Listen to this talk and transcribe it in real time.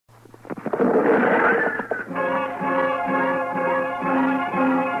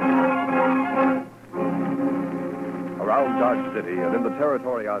and in the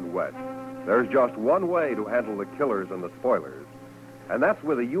territory on West, there's just one way to handle the killers and the spoilers, and that's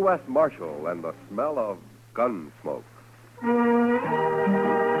with a U.S. Marshal and the smell of Gunsmoke.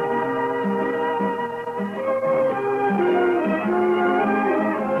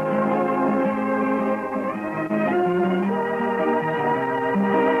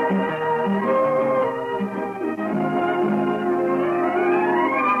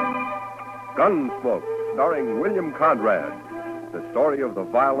 Gunsmoke, starring William Conrad. The story of the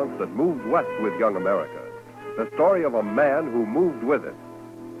violence that moved west with young America. The story of a man who moved with it.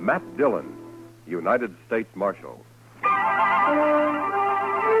 Matt Dillon, United States Marshal.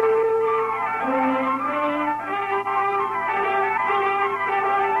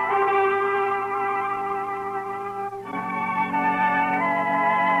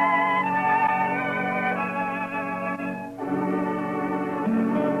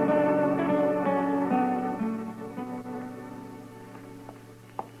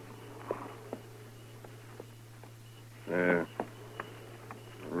 There.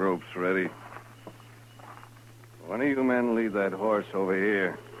 The rope's ready. One of you men lead that horse over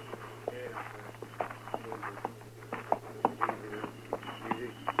here.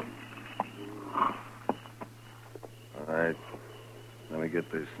 All right. Let me get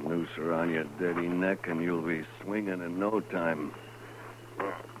this noose around your dirty neck, and you'll be swinging in no time.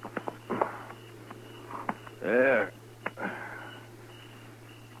 There.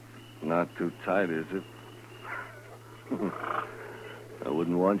 Not too tight, is it? I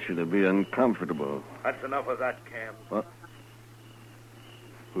wouldn't want you to be uncomfortable. That's enough of that, Cam. What?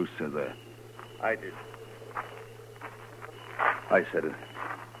 Who said that? I did. I said it.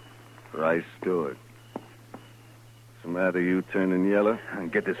 Rice Stewart. What's the matter, you turning yellow?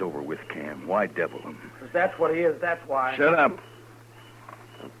 Get this over with, Cam. Why devil him? Because that's what he is, that's why. Shut up.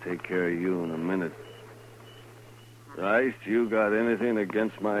 I'll take care of you in a minute. Rice, you got anything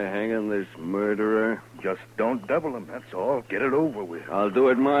against my hanging this murderer? Just don't devil him, that's all. Get it over with. I'll do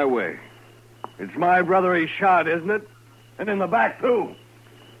it my way. It's my brother he shot, isn't it? And in the back, too.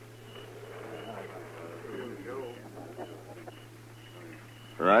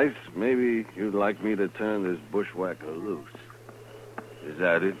 Rice, maybe you'd like me to turn this bushwhacker loose. Is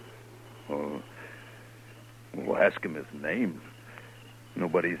that it? Oh, we'll ask him his name.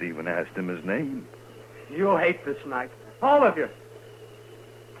 Nobody's even asked him his name. You'll hate this night. All of you.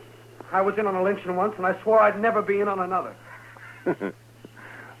 I was in on a lynching once, and I swore I'd never be in on another.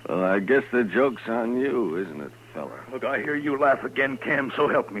 Well, I guess the joke's on you, isn't it, fella? Look, I hear you laugh again, Cam, so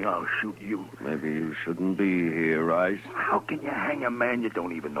help me, I'll shoot you. Maybe you shouldn't be here, Rice. How can you hang a man you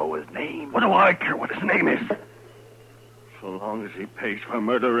don't even know his name? What do I care what his name is? So long as he pays for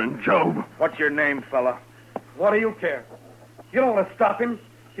murdering Job. What's your name, fella? What do you care? You don't want to stop him.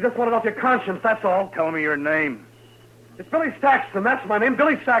 You just want it off your conscience, that's all. Tell me your name. It's Billy Saxton, that's my name,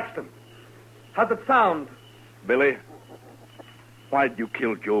 Billy Saxton. How's it sound? Billy, why'd you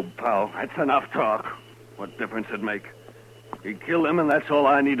kill Job Powell? That's enough talk. What difference it make? He killed him, and that's all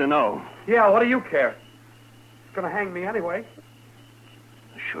I need to know. Yeah, what do you care? He's going to hang me anyway.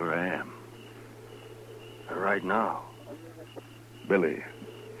 Sure I am. Right now. Billy,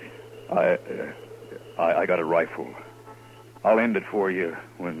 I got a rifle. I'll end it for you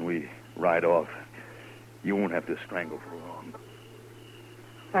when we ride off. You won't have to strangle for long.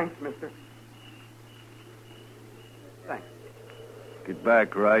 Thanks, mister. Thanks. Get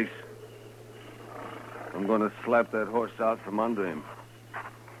back, Rice. I'm going to slap that horse out from under him.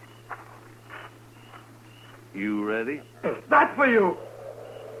 You ready? That's for you!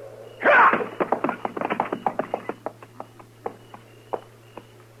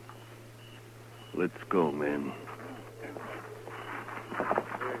 Let's go, men.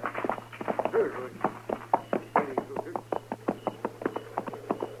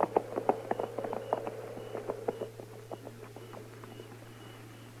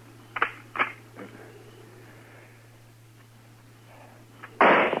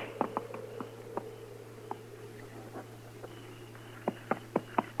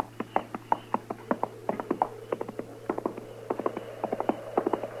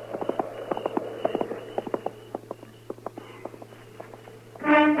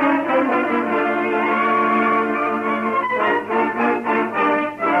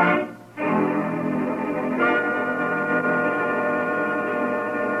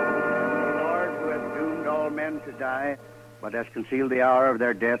 But has concealed the hour of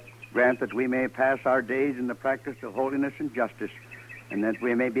their death, grant that we may pass our days in the practice of holiness and justice, and that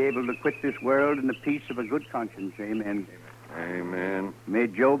we may be able to quit this world in the peace of a good conscience. Amen. Amen. May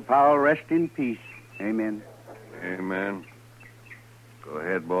Job Powell rest in peace. Amen. Amen. Go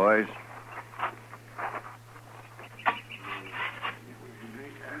ahead, boys.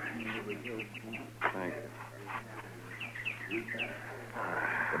 Thank you.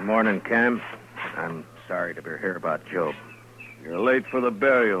 Good morning, Cam. I'm sorry to hear about Job. You're late for the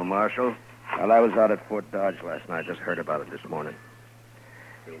burial, Marshal. Well, I was out at Fort Dodge last night. Just heard about it this morning.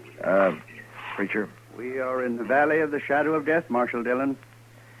 Preacher? We are in the valley of the shadow of death, Marshal Dillon.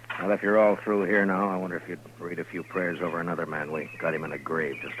 Well, if you're all through here now, I wonder if you'd read a few prayers over another man. We got him in a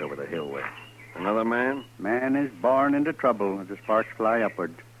grave just over the hill way. Another man? Man is born into trouble as the sparks fly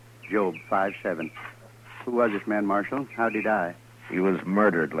upward. Job 5:7. Who was this man, Marshal? How'd he die? He was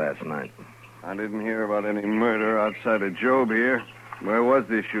murdered last night. I didn't hear about any murder outside of Job here. Where was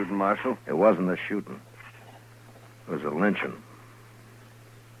this shooting, Marshal? It wasn't a shooting. It was a lynching.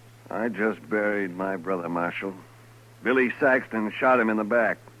 I just buried my brother, Marshal. Billy Saxton shot him in the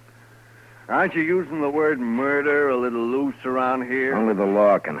back. Aren't you using the word murder a little loose around here? Only the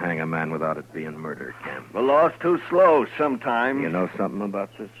law can hang a man without it being murder, Cam. The law's too slow sometimes. You know something about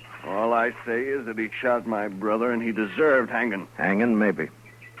this? All I say is that he shot my brother and he deserved hanging. Hanging, maybe.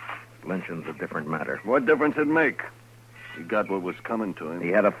 Lynching's a different matter. What difference it make? He got what was coming to him. He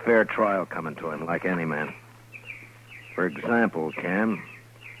had a fair trial coming to him, like any man. For example, Cam,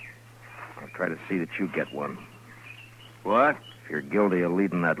 I'll try to see that you get one. What? If you're guilty of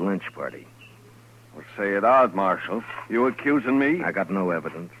leading that lynch party. Well, say it out, Marshal. You accusing me? I got no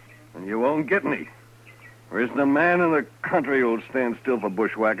evidence. And you won't get any. There isn't a man in the country who'll stand still for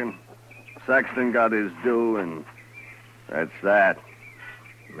bushwhacking. Saxton got his due, and that's that.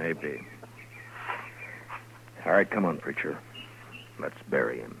 Maybe. All right, come on, preacher. Let's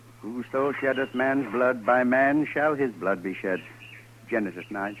bury him. Whoso sheddeth man's blood, by man shall his blood be shed. Genesis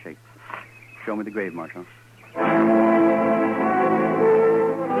 9:6. Show me the grave, Marshal.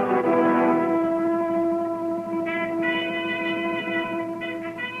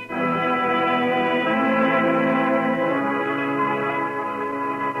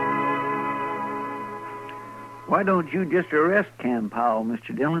 Why don't you just arrest Cam Powell,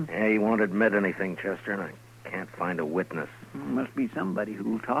 Mr. Dillon? Yeah, he won't admit anything, Chester, and I can't find a witness. Must be somebody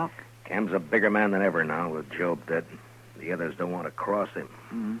who'll talk. Cam's a bigger man than ever now, with Job dead. The others don't want to cross him.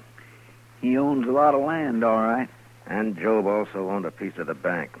 Mm-hmm. He owns a lot of land, all right. And Job also owned a piece of the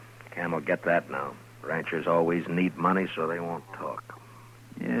bank. Cam will get that now. Ranchers always need money, so they won't talk.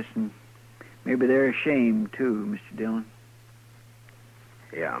 Yes, and maybe they're ashamed, too, Mr. Dillon.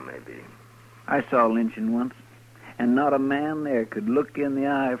 Yeah, maybe. I saw lynching once, and not a man there could look in the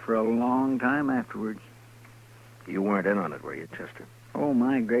eye for a long time afterwards. You weren't in on it, were you, Chester? Oh,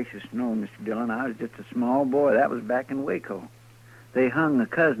 my gracious, no, Mr. Dillon. I was just a small boy. That was back in Waco. They hung a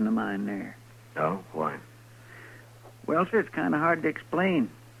cousin of mine there. Oh? Why? Well, sir, it's kind of hard to explain.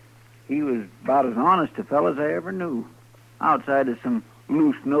 He was about as honest a fellow as I ever knew, outside of some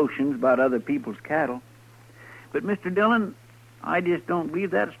loose notions about other people's cattle. But, Mr. Dillon, I just don't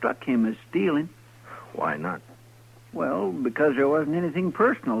believe that struck him as stealing. Why not? Well, because there wasn't anything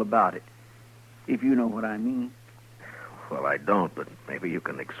personal about it, if you know what I mean. Well, I don't, but maybe you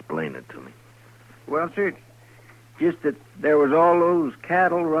can explain it to me. Well, sir, it's just that there was all those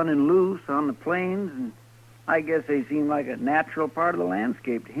cattle running loose on the plains, and I guess they seemed like a natural part of the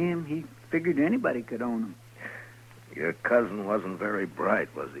landscape to him. He figured anybody could own them. Your cousin wasn't very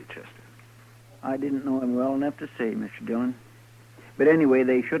bright, was he, Chester? I didn't know him well enough to say, Mr. Dillon. But anyway,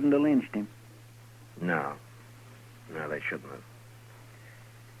 they shouldn't have lynched him. No. No, they shouldn't have.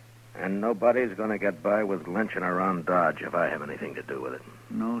 And nobody's going to get by with lynching around Dodge if I have anything to do with it.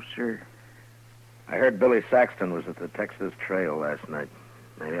 No, sir. I heard Billy Saxton was at the Texas Trail last night.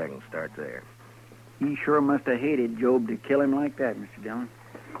 Maybe I can start there. He sure must have hated Job to kill him like that, Mr. Dillon.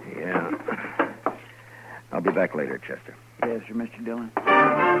 Yeah. I'll be back later, Chester. Yes, sir, Mr. Dillon.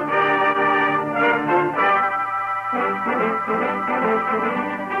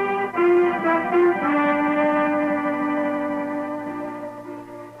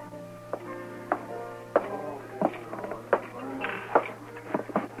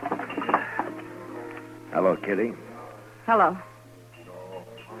 Hello, Kitty. Hello.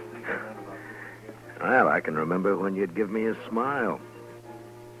 Well, I can remember when you'd give me a smile.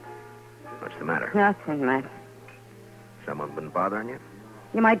 What's the matter? Nothing, Matt. Someone been bothering you?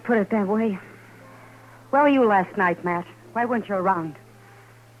 You might put it that way. Where were you last night, Matt? Why weren't you around?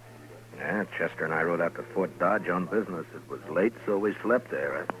 Yeah, Chester and I rode out to Fort Dodge on business. It was late, so we slept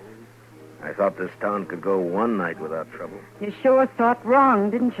there. I thought this town could go one night without trouble. You sure thought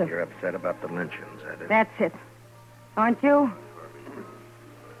wrong, didn't you? You're upset about the lynchings, I did. That's it. Aren't you?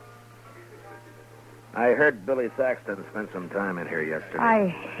 I heard Billy Saxton spent some time in here yesterday. I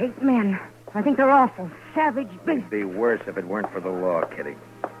hate men. I think they're awful. Savage beasts. It'd be worse if it weren't for the law, Kitty.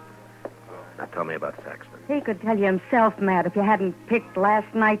 Now tell me about Saxton. He could tell you himself, Matt, if you hadn't picked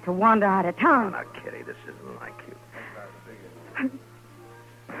last night to wander out of town. Now, Kitty.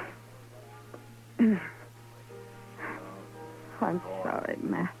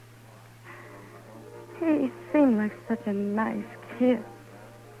 was such a nice kid.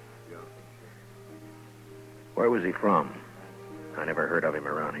 Where was he from? I never heard of him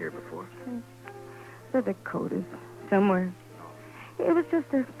around here before. The Dakotas, somewhere. He was just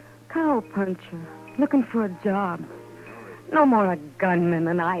a cow puncher, looking for a job. No more a gunman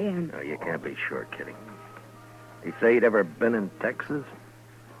than I am. No, you can't be sure, Kitty. He say he'd ever been in Texas?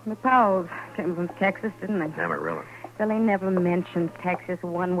 The Powells came from Texas, didn't they? Amarillo. Well, they never mentioned Texas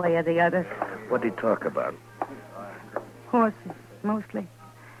one way or the other. What'd he talk about? Horses, mostly.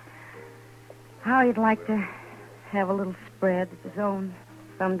 How he'd like to have a little spread of his own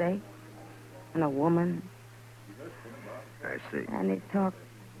someday. And a woman. I see. And he talked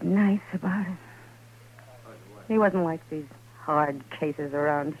nice about it. He wasn't like these hard cases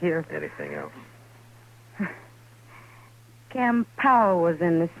around here. Anything else? Cam Powell was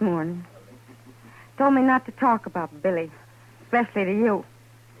in this morning. Told me not to talk about Billy, especially to you.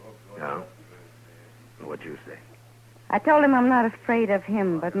 No? What'd you say? I told him I'm not afraid of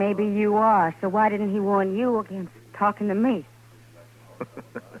him, but maybe you are, so why didn't he warn you against talking to me?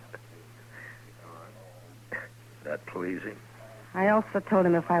 That please him? I also told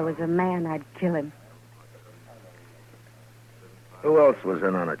him if I was a man, I'd kill him. Who else was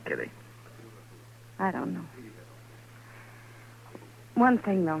in on it, Kitty? I don't know. One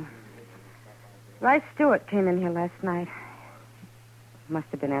thing, though. Rice Stewart came in here last night. Must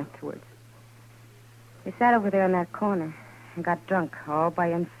have been afterwards. He sat over there in that corner and got drunk all by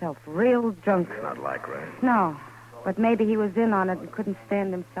himself. Real drunk. It's not like Rice. No, but maybe he was in on it and couldn't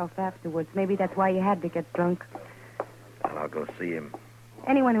stand himself afterwards. Maybe that's why he had to get drunk. Well, I'll go see him.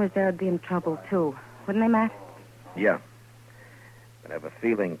 Anyone who was there would be in trouble, too. Wouldn't they, Matt? Yeah. But I have a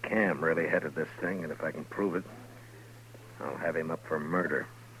feeling Cam really headed this thing, and if I can prove it, I'll have him up for murder.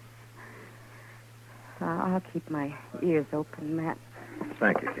 I'll keep my ears open, Matt.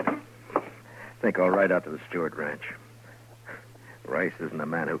 Thank you, Kitty. Think I'll ride out to the Stewart Ranch. Rice isn't a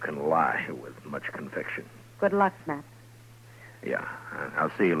man who can lie with much conviction. Good luck, Matt. Yeah,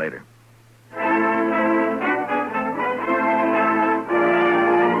 I'll see you later.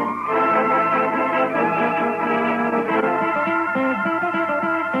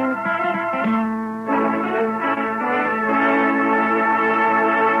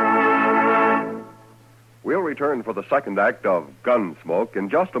 We'll return for the second act of Gunsmoke in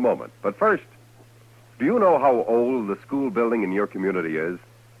just a moment. But first, do you know how old the school building in your community is?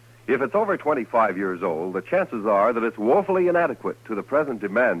 If it's over 25 years old, the chances are that it's woefully inadequate to the present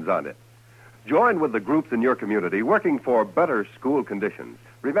demands on it. Join with the groups in your community working for better school conditions.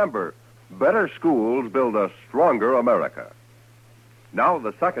 Remember, better schools build a stronger America. Now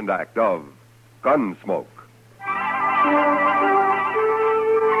the second act of Gunsmoke.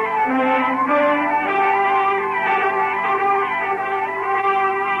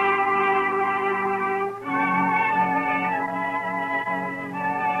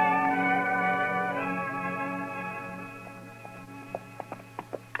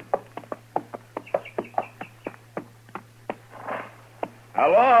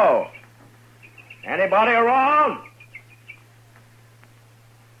 Hello? Anybody around?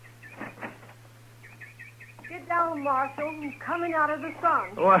 Get down, Marshal. I'm coming out of the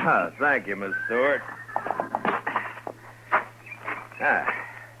sun. Well, thank you, Miss Stewart.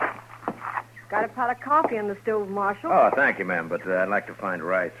 Got a pot of coffee on the stove, Marshal. Oh, thank you, ma'am, but I'd like to find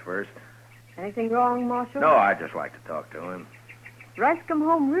Rice first. Anything wrong, Marshal? No, I'd just like to talk to him. Rice come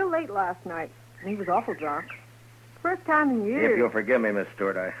home real late last night, and he was awful drunk. First time in years. If you'll forgive me, Miss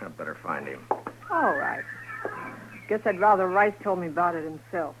Stewart, I'd better find him. All right. Guess I'd rather Rice told me about it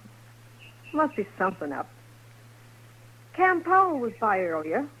himself. Must be something up. Cam Powell was by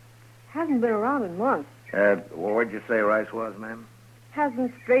earlier. Hasn't been around in months. Where'd you say Rice was, ma'am?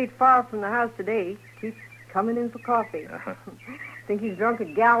 Hasn't strayed far from the house today. Keeps coming in for coffee. Uh-huh. Think he's drunk a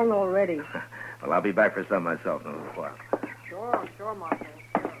gallon already. Well, I'll be back for some myself in a little while. Sure, Marshal. Sure.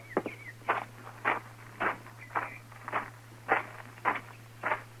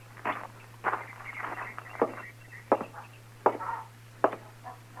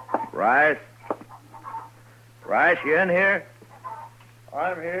 Rice? Rice, you in here?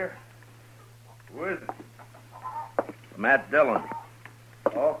 I'm here. Who is it? Matt Dillon.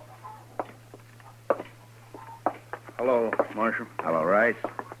 Oh? Hello, Marshal. Hello, Rice.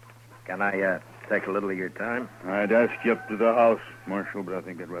 Can I take a little of your time? I'd ask you up to the house, Marshal, but I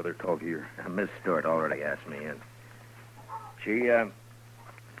think I'd rather talk here. Miss Stewart already asked me in. She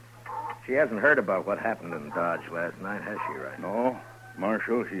hasn't heard about what happened in Dodge last night, has she, Rice? No,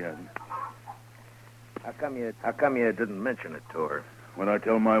 Marshal, she hasn't. How come you didn't mention it to her? What I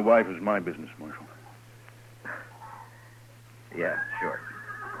tell my wife is my business, Marshal. Yeah, sure.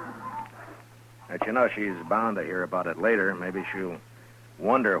 But you know, she's bound to hear about it later. Maybe she'll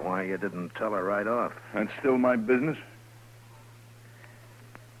wonder why you didn't tell her right off. That's still my business.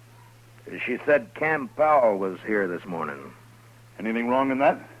 She said Cam Powell was here this morning. Anything wrong in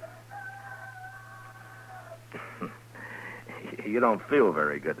that? You don't feel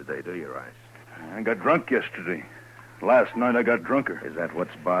very good today, do you, Rice? I got drunk yesterday. Last night I got drunker. Is that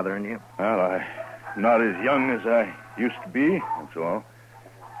what's bothering you? Well, I'm not as young as I used to be, that's all.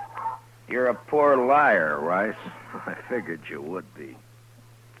 You're a poor liar, Rice. I figured you would be.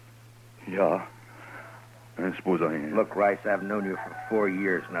 Yeah, I suppose I am. Look, Rice, I've known you for 4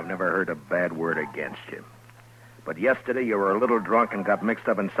 years, and I've never heard a bad word against you. But yesterday you were a little drunk and got mixed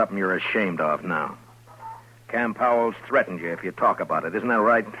up in something you're ashamed of now. Cam Powell's threatened you if you talk about it. Isn't that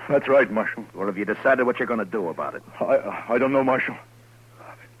right? That's right, Marshal. Well, have you decided what you're going to do about it? I don't know, Marshal.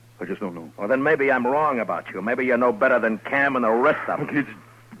 I just don't know. Well, then maybe I'm wrong about you. Maybe you know better than Cam and the rest of them. Look, it's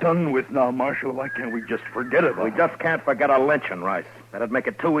done with now, Marshal. Why can't we just forget it? We just can't forget a lynching, Rice. That'd make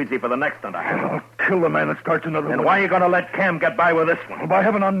it too easy for the next one to happen. I'll kill the man that starts another one. Then why are you going to let Cam get by with this one? Well, by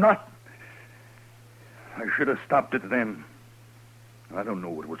heaven, I'm not. I should have stopped it then. I don't know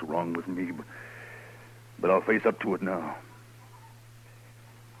what was wrong with me, but I'll face up to it now.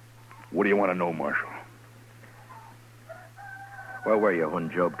 What do you want to know, Marshal? Where were you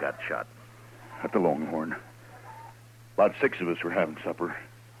when Job got shot? At the Longhorn. About 6 of us were having supper.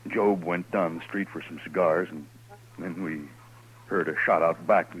 Job went down the street for some cigars, and then we heard a shot out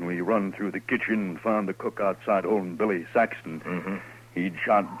back, and we run through the kitchen and found the cook outside holding Billy Saxton. Mm-hmm. He'd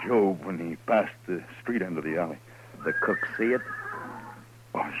shot Job when he passed the street end of the alley. The cook see it?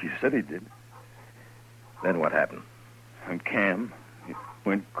 Oh, she said he did. Then what happened? And Cam, he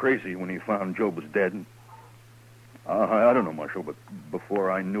went crazy when he found Job was dead. And, I don't know, Marshal, but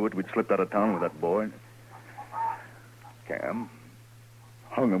before I knew it, we'd slipped out of town with that boy. Cam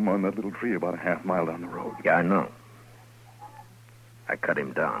hung him on that little tree about a half mile down the road. Yeah, I know. I cut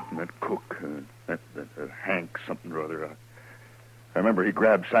him down. And that cook, that Hank something or other, I remember he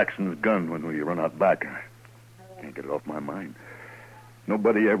grabbed Saxon's gun when we run out back. I can't get it off my mind.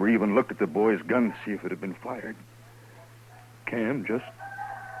 Nobody ever even looked at the boy's gun to see if it had been fired. Cam just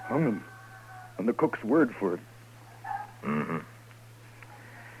hung him on the cook's word for it. Mm-hmm.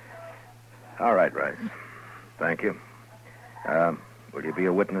 All right, Rice. Thank you. Will you be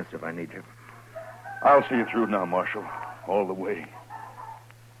a witness if I need you? I'll see you through now, Marshal. All the way.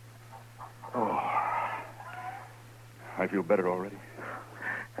 Oh. I feel better already.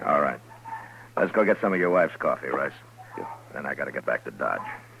 All right. Let's go get some of your wife's coffee, Rice. Yeah. Then I got to get back to Dodge.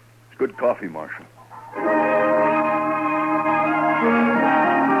 It's good coffee, Marshal.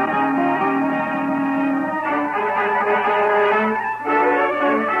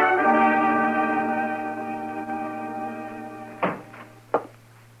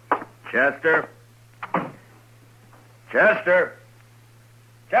 Chester? Chester?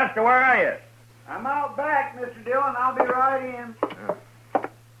 Chester, where are you? I'm out back, Mr. Dillon. I'll be right in.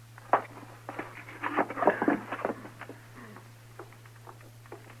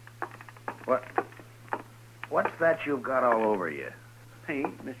 What's that you've got all over you?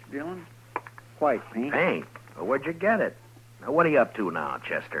 Paint, Mr. Dillon. White paint. Paint? Well, where'd you get it? Now, what are you up to now,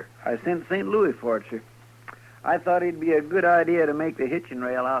 Chester? I sent St. Louis for it, sir. I thought it'd be a good idea to make the hitching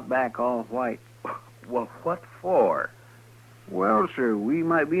rail out back all white. Well, what for? Well, sir, we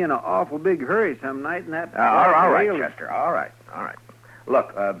might be in an awful big hurry some night, and that... all right, Chester. All right.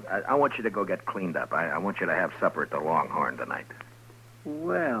 Look, I want you to go get cleaned up. I want you to have supper at the Longhorn tonight.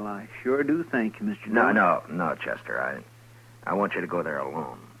 Well, I sure do thank you, Mr. Dillon. No, Chester. I want you to go there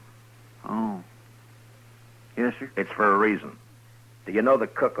alone. Oh. Yes, sir? It's for a reason. Do you know the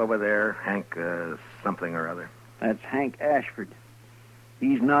cook over there, Hank something or other? That's Hank Ashford.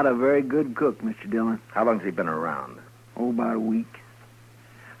 He's not a very good cook, Mr. Dillon. How long's he been around? Oh, about a week.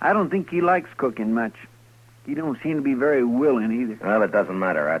 I don't think he likes cooking much. He don't seem to be very willing either. Well, it doesn't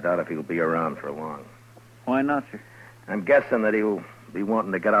matter. I doubt if he'll be around for long. Why not, sir? I'm guessing that he'll be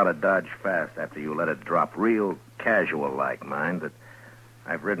wanting to get out of Dodge fast after you let it drop. Real casual-like, mind, that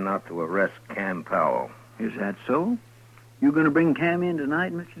I've ridden out to arrest Cam Powell. Is that so? You going to bring Cam in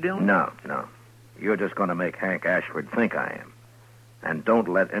tonight, Mr. Dillon? No. You're just going to make Hank Ashford think I am. And don't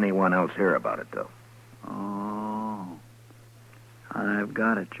let anyone else hear about it, though. Oh. I've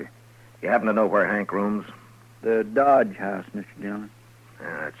got it, sir. You happen to know where Hank rooms? The Dodge house, Mr. Dillon.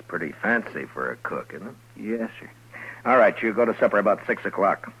 It's pretty fancy for a cook, isn't it? Yes, sir. All right, you go to supper about 6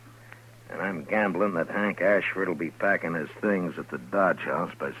 o'clock. And I'm gambling that Hank Ashford will be packing his things at the Dodge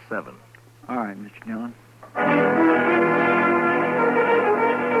house by 7. All right, Mr. Dillon.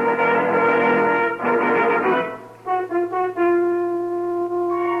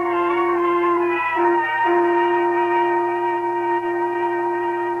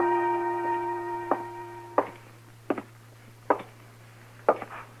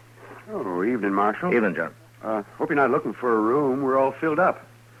 Oh, evening, Marshal. Evening, John. Hope you're not looking for a room. We're all filled up.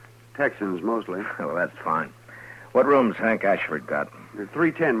 Texans, mostly. Well, that's fine. What room's Hank Ashford got?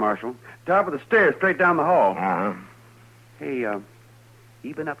 310, Marshal. Top of the stairs, straight down the hall. Uh-huh. Hey,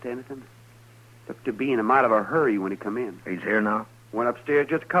 you been up to anything? Looked to be in a mite of a hurry when he come in. He's here now? Went upstairs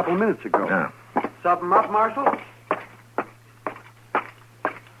just a couple of minutes ago. Yeah. Something up, Marshal?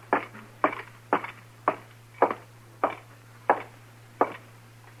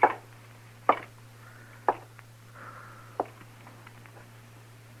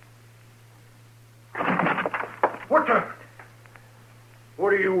 What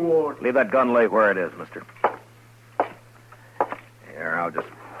do you want? Leave that gun lay where it is, mister. Here, I'll just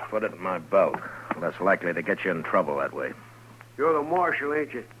put it in my belt. Less likely to get you in trouble that way. You're the marshal,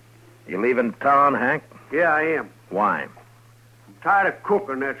 ain't you? You leaving town, Hank? Yeah, I am. Why? I'm tired of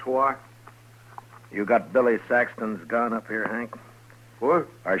cooking, that's why. You got Billy Saxton's gun up here, Hank? What?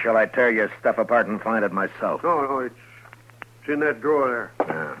 Or shall I tear your stuff apart and find it myself? No, it's in that drawer there.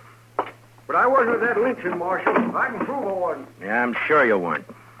 Yeah. But I wasn't at that lynching, Marshal. I can prove I wasn't. Yeah, I'm sure you weren't.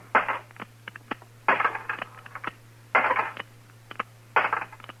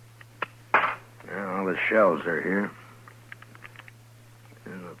 Yeah, all the shells are here.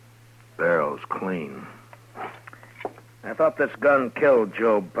 And the barrel's clean. I thought this gun killed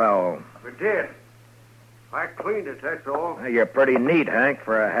Joe Powell. It did. I cleaned it, that's all. Well, you're pretty neat, Hank,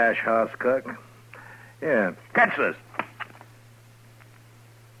 for a hash house cook. Yeah, catch this.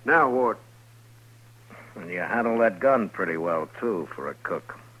 Now what? And you handle that gun pretty well, too, for a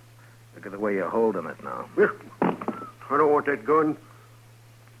cook. Look at the way you're holding it now. I don't want that gun.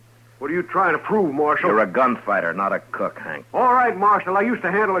 What are you trying to prove, Marshal? You're a gunfighter, not a cook, Hank. All right, Marshal. I used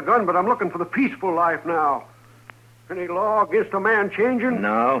to handle a gun, but I'm looking for the peaceful life now. Any law against a man changing?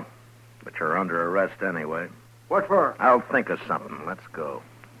 No, but you're under arrest anyway. What for? I'll think of something. Let's go.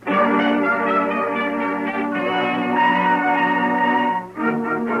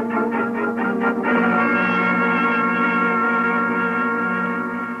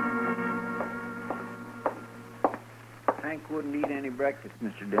 Hank wouldn't eat any breakfast,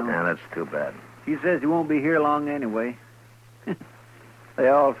 Mr. Dillon. Yeah, that's too bad. He says he won't be here long anyway. They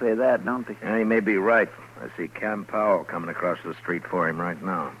all say that, don't they? Yeah, he may be right. I see Cam Powell coming across the street for him right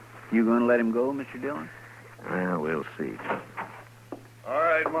now. You going to let him go, Mr. Dillon? Well, we'll see. All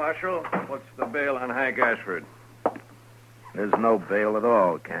right, Marshal. What's the bail on Hank Ashford? There's no bail at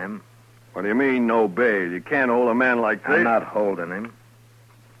all, Cam. What do you mean, no bail? You can't hold a man like this. I'm not holding him.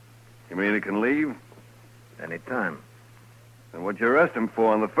 You mean he can leave? Anytime. Then what'd you arrest him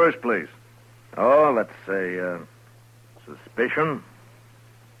for in the first place? Oh, let's say, suspicion.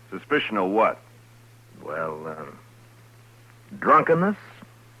 Suspicion of what? Well, drunkenness?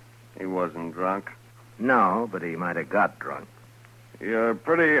 He wasn't drunk. No, but he might have got drunk. You're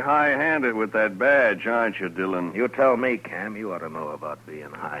pretty high-handed with that badge, aren't you, Dillon? You tell me, Cam. You ought to know about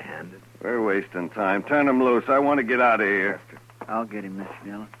being high-handed. We're wasting time. Turn him loose. I want to get out of here. I'll get him, Mr.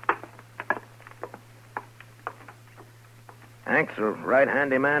 Dillon. Hank's a right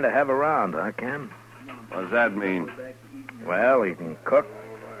handy man to have around, huh, Cam? What does that mean? Well, he can cook.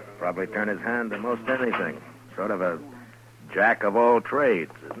 Probably turn his hand to most anything. Sort of a jack of all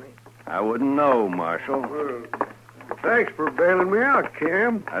trades, isn't he? I wouldn't know, Marshal. Thanks for bailing me out,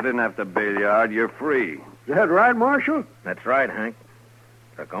 Cam. I didn't have to bail you out. You're free. Is that right, Marshal? That's right, Hank.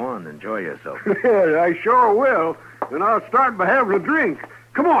 So go on, enjoy yourself. Yeah, I sure will. And I'll start by having a drink.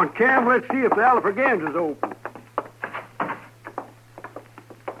 Come on, Cam, let's see if the Alfraganza's open.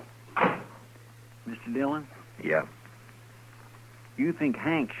 Mr. Dillon, Yeah. you think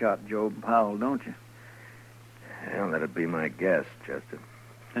Hank shot Joe Powell, don't you? Well, that'd be my guess, Chester.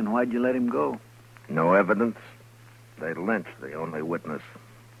 Then why'd you let him go? No evidence. They lynched the only witness.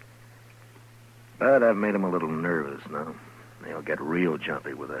 But I've made him a little nervous now. He'll get real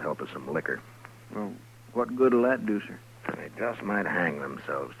jumpy with the help of some liquor. Well, what good'll that do, sir? They just might hang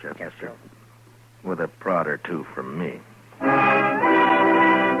themselves, Chester. With a prod or two from me.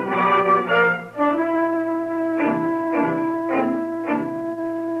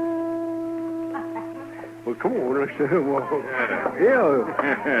 Well, come on, let's yeah.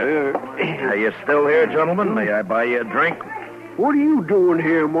 Are you still here, gentlemen? May I buy you a drink? What are you doing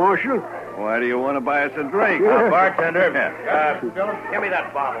here, Marshal? Why do you want to buy us a drink? Bartender. Give me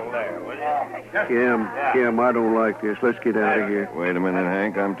that bottle there, will you? Cam, I don't like this. Let's get out of here. Wait a minute,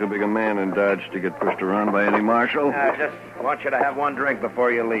 Hank. I'm too big a man in Dodge to get pushed around by any marshal. I just want you to have one drink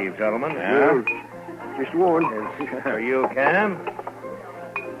before you leave, gentlemen. Yeah? Just one. It's for you, Cam.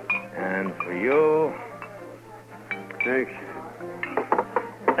 And for you. Thanks.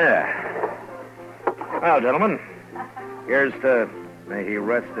 Yeah. Well, gentlemen, here's to May he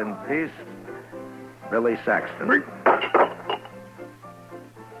rest in peace. Billy Saxton.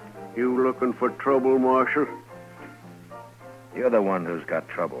 You looking for trouble, Marshal? You're the one who's got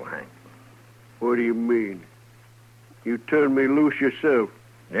trouble, Hank. What do you mean? You turned me loose yourself.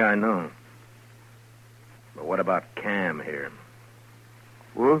 Yeah, I know. But what about Cam here?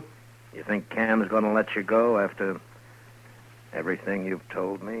 What? You think Cam's going to let you go after everything you've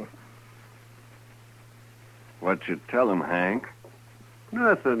told me? What'd you tell him, Hank?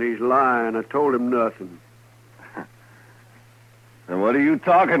 Nothing. He's lying. I told him nothing. And what are you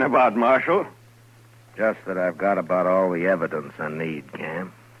talking about, Marshal? Just that I've got about all the evidence I need,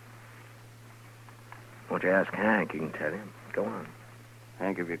 Cam. Won't you ask Hank? He can tell you. Go on.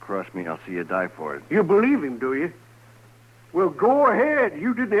 Hank, if you cross me, I'll see you die for it. You believe him, do you? Well, go ahead.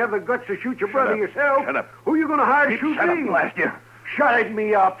 You didn't have the guts to shoot your brother yourself. Shut up. Who are you going to hire to shoot Shut me? up, blast you. Shut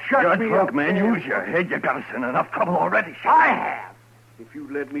me up. Shut You're me drunk, up. man. Use your head. You got us in enough trouble already. I have. If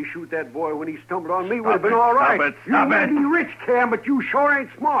you'd let me shoot that boy when he stumbled on me, would have Stop been it. all right. Stop it. You Stop may it. be rich, Cam, but you sure ain't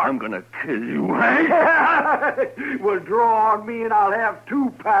smart. I'm going to kill you, Hank. Well, draw on me and I'll have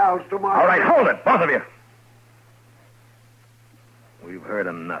 2 pals tomorrow. All right, hold it, both of you. We've heard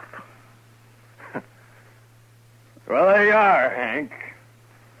enough. Well, there you are, Hank.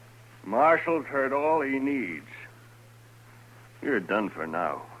 Marshall's heard all he needs. You're done for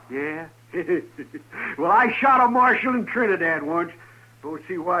now. Yeah? Well, I shot a marshal in Trinidad once. Don't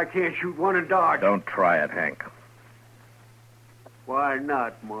see why I can't shoot one in Dodge. Don't try it, Hank. Why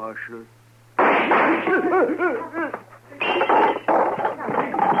not, Marshal?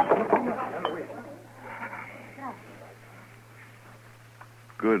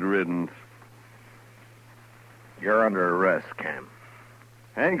 Good riddance. You're under arrest, Cam.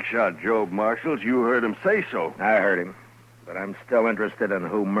 Hank shot Job Marshall. You heard him say so. I heard him. But I'm still interested in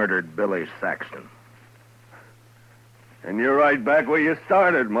who murdered Billy Saxton. And you're right back where you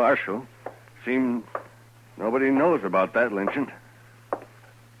started, Marshal. Seems nobody knows about that lynching.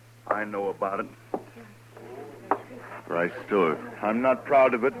 I know about it. Right stood. I'm not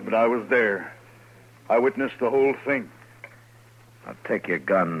proud of it, but I was there. I witnessed the whole thing. I'll take your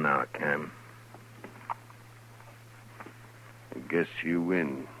gun now, Cam. I guess you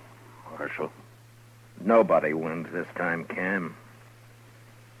win, Marshal. Nobody wins this time, Cam.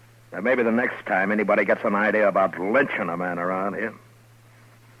 Now, maybe the next time anybody gets an idea about lynching a man around here,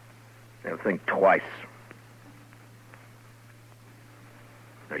 they'll think twice.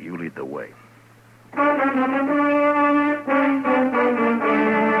 Now, you lead the way.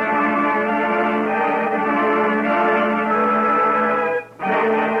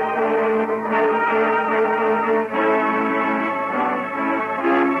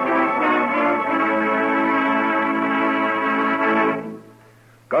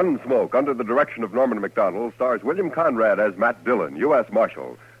 Gunsmoke, under the direction of Norman Macdonald, stars William Conrad as Matt Dillon, U.S.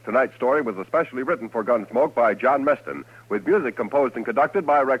 Marshal. Tonight's story was especially written for Gunsmoke by John Meston, with music composed and conducted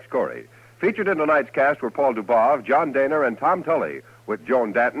by Rex Corey. Featured in tonight's cast were Paul Dubov, John Daner, and Tom Tully, with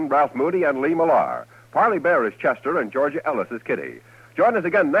Joan Danton, Ralph Moody, and Lee Millar. Parley Bear is Chester, and Georgia Ellis is Kitty. Join us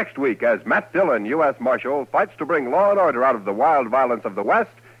again next week as Matt Dillon, U.S. Marshal, fights to bring law and order out of the wild violence of the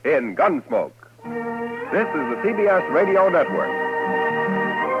West in Gunsmoke. This is the CBS Radio Network.